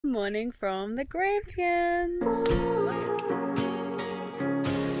morning from the Grampians.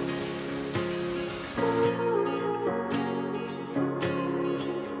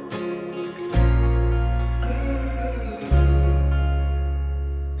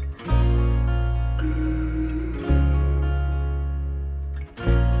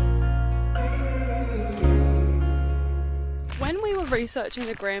 When we were researching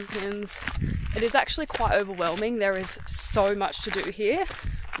the Grampians, it is actually quite overwhelming. There is so much to do here.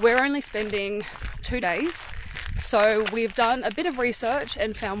 We're only spending 2 days, so we've done a bit of research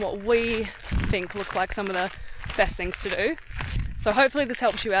and found what we think look like some of the best things to do. So hopefully this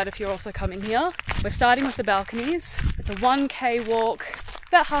helps you out if you're also coming here. We're starting with the Balconies. It's a 1k walk,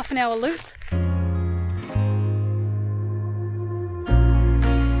 about half an hour loop.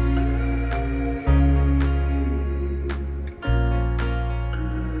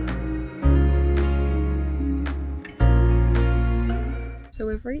 So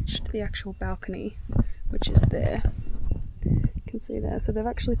we've reached the actual balcony, which is there. You can see there. So they've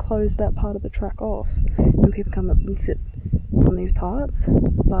actually closed that part of the track off and people come up and sit on these parts.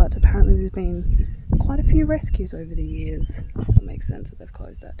 But apparently there's been quite a few rescues over the years. That makes sense that they've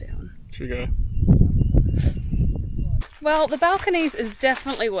closed that down. Should we go? Well, the Balconies is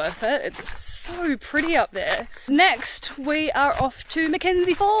definitely worth it. It's so pretty up there. Next, we are off to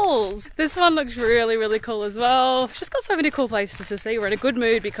Mackenzie Falls. This one looks really, really cool as well. Just got so many cool places to see. We're in a good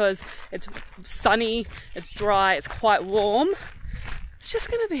mood because it's sunny, it's dry, it's quite warm. It's just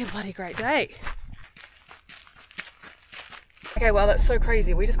gonna be a bloody great day. Okay, well, that's so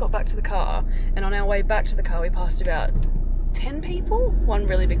crazy. We just got back to the car, and on our way back to the car, we passed about 10 people, one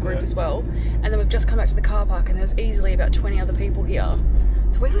really big group as well, and then we've just come back to the car park and there's easily about 20 other people here.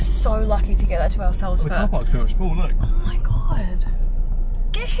 So we were so lucky to get that to ourselves. The car park's pretty much full, look. Oh my god.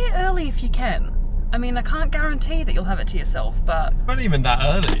 Get here early if you can. I mean, I can't guarantee that you'll have it to yourself, but... Not even that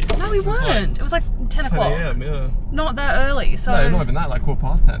early. No, we weren't. It was like 10 o'clock. 10 AM, yeah. Not that early, so... No, not even that, like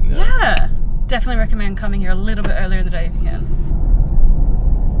 10:15. Yeah. Definitely recommend coming here a little bit earlier in the day if you can.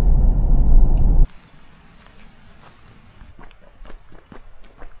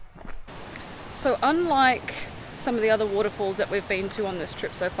 So unlike some of the other waterfalls that we've been to on this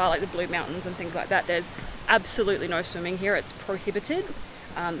trip so far, like the Blue Mountains and things like that, there's absolutely no swimming here. It's prohibited.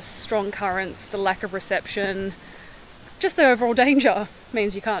 The strong currents, the lack of reception, just the overall danger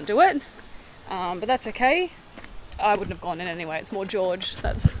means you can't do it. But that's okay. I wouldn't have gone in anyway. It's more George.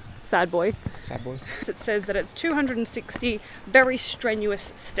 That's sad boy. Sad boy. It says that it's 260 very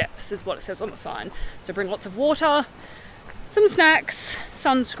strenuous steps is what it says on the sign. So bring lots of water, some snacks,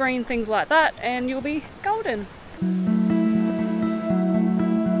 sunscreen, things like that, and you'll be golden.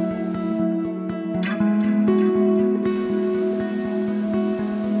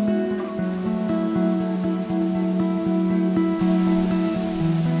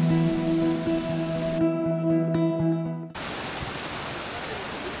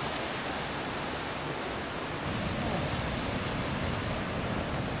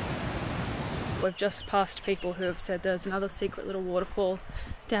 We've just passed people who have said there's another secret little waterfall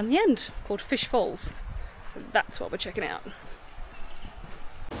down the end called Fish Falls. So that's what we're checking out.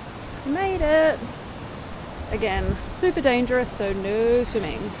 We made it! Again, super dangerous, so no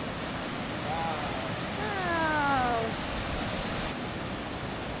swimming. Wow.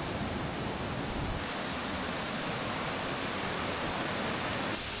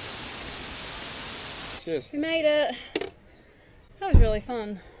 Cheers. We made it! That was really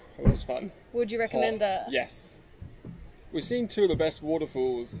fun. It was fun. Would you recommend it? Yes. We've seen two of the best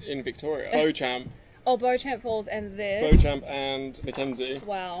waterfalls in Victoria. Beauchamp. Oh, Beauchamp Falls and this. Beauchamp and Mackenzie.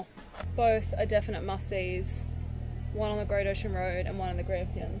 Wow. Both are definite must-sees. One on the Great Ocean Road and one in the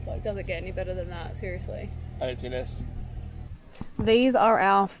Grampians. Like, does it get any better than that? Seriously. I don't see this. These are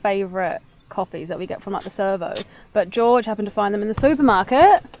our favourite coffees that we get from like the servo. But George happened to find them in the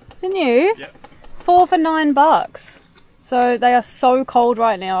supermarket. Didn't you? Yep. 4 for $9. So they are so cold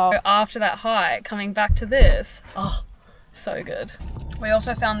right now. After that hike, coming back to this, oh, so good. We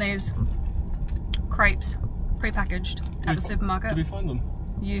also found these crepes pre-packaged at the supermarket. Did we find them?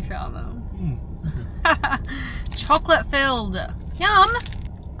 You found them. Chocolate filled. Yum!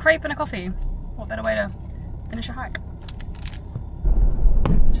 Crepe and a coffee. What better way to finish a hike?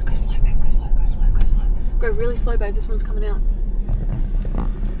 Just go slow, babe. Go slow, go slow, go slow. Go really slow, babe. This one's coming out.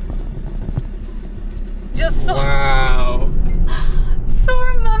 Just saw, wow.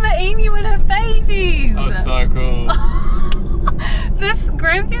 saw a mama emu and her babies. Oh, so cool. This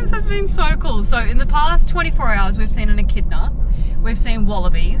Grampians has been so cool. So in the past 24 hours, we've seen an echidna, we've seen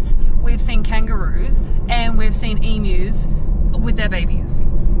wallabies, we've seen kangaroos, and we've seen emus with their babies.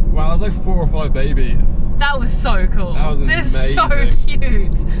 Wow, there's like 4 or 5 babies. That was so cool. That was amazing. They're so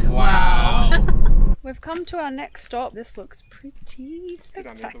cute. come to our next stop. This looks pretty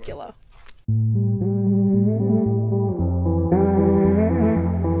spectacular.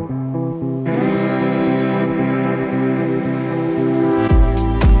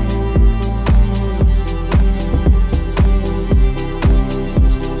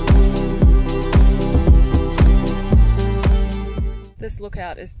 This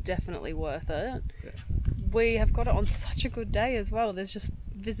lookout is definitely worth it. Yeah. We have got it on such a good day as well. There's just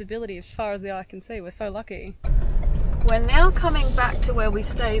visibility as far as the eye can see. We're so lucky. We're now coming back to where we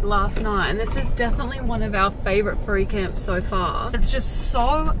stayed last night, and this is definitely one of our favourite free camps so far. It's just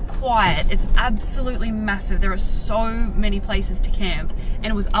so quiet. It's absolutely massive. There are so many places to camp, and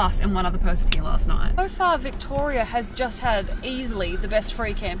it was us and one other person here last night. So far, Victoria has just had easily the best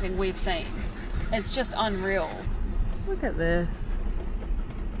free camping we've seen. It's just unreal. Look at this.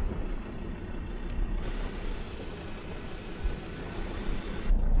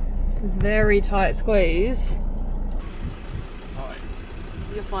 Very tight squeeze. Tight.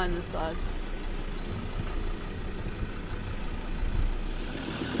 You'll find this side.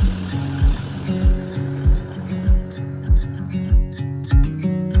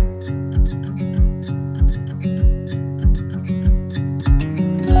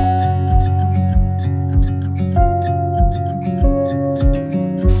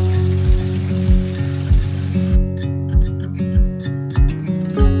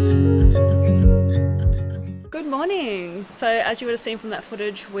 So as you would have seen from that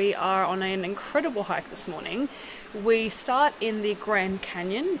footage, we are on an incredible hike this morning. We start in the Grand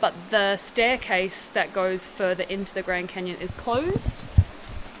Canyon, but the staircase that goes further into the Grand Canyon is closed.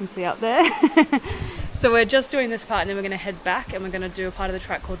 You can see up there. So we're just doing this part, and then we're going to head back and we're going to do a part of the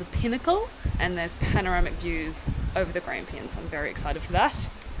track called the Pinnacle, and there's panoramic views over the Grampians, so I'm very excited for that.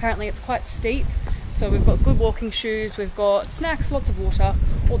 Apparently it's quite steep, so we've got good walking shoes, we've got snacks, lots of water,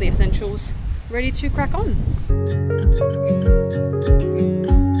 all the essentials, ready to crack on.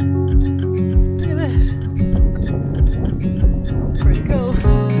 Look at this. Pretty cool.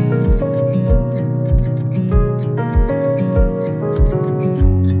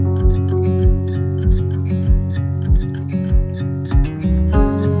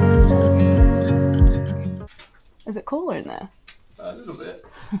 Is it cooler in there? A little bit.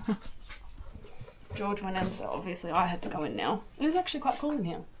 George went in, so obviously I had to go in now. It is actually quite cool in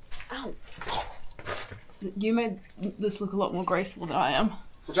here. Ow. You made this look a lot more graceful than I am.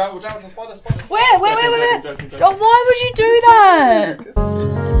 Watch out, it's a spider. Where? Joking. Oh, why would you do that?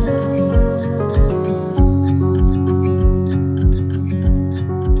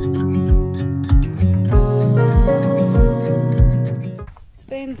 It's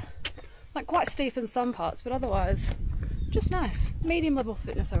been like quite steep in some parts, but otherwise just nice. Medium level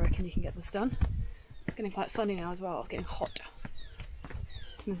fitness, I reckon you can get this done. It's getting quite sunny now as well, it's getting hot.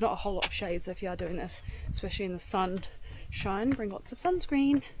 There's not a whole lot of shade, so if you are doing this, especially in the sunshine, bring lots of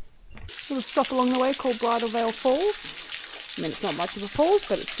sunscreen. Little stop along the way called Bridal Veil Falls. I mean, it's not much of a falls,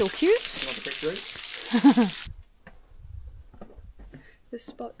 but it's still cute. Another picture. This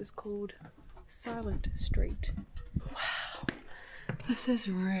spot is called Silent Street. Wow, this is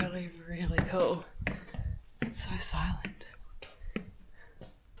really, really cool. It's so silent.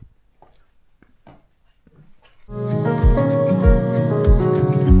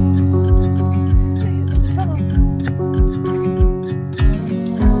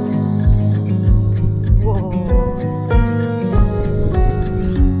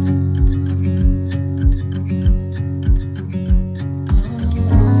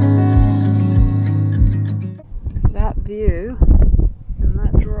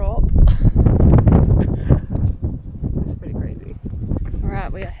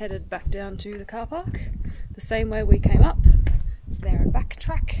 Headed back down to the car park the same way we came up. It's there and back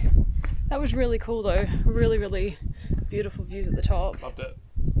track. That was really cool though. Really, really beautiful views at the top. Loved it.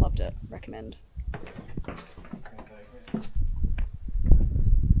 Loved it. Recommend.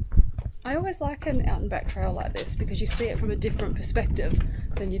 I always like an out and back trail like this because you see it from a different perspective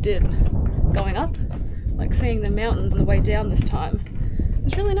than you did going up. Like seeing the mountains on the way down this time.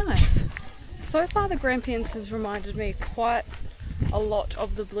 It's really nice. So far the Grampians has reminded me quite a lot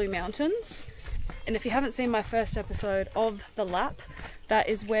of the Blue Mountains, and if you haven't seen my first episode of the lap, that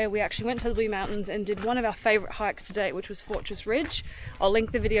is where we actually went to the Blue Mountains and did one of our favourite hikes to date, which was Fortress Ridge. I'll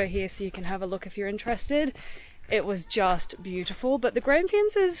link the video here so you can have a look if you're interested. It was just beautiful, but the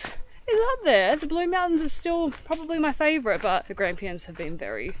Grampians is up there. The Blue Mountains is still probably my favourite, but the Grampians have been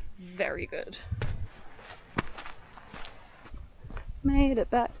very, very good. Made it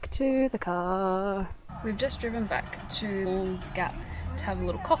back to the car. We've just driven back to Bulls Gap to have a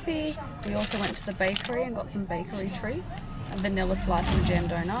little coffee. We also went to the bakery and got some bakery treats. A vanilla slice and a jam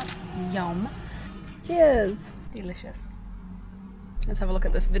donut. Yum. Cheers. Delicious. Let's have a look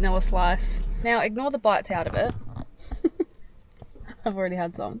at this vanilla slice. Now ignore the bites out of it. I've already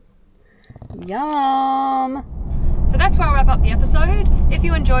had some. Yum! So that's where I'll wrap up the episode. If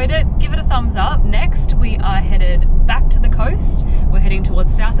you enjoyed it, give it a thumbs up. Next, we are headed back to the coast. We're heading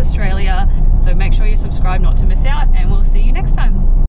towards South Australia. So make sure you subscribe not to miss out, and we'll see you next time.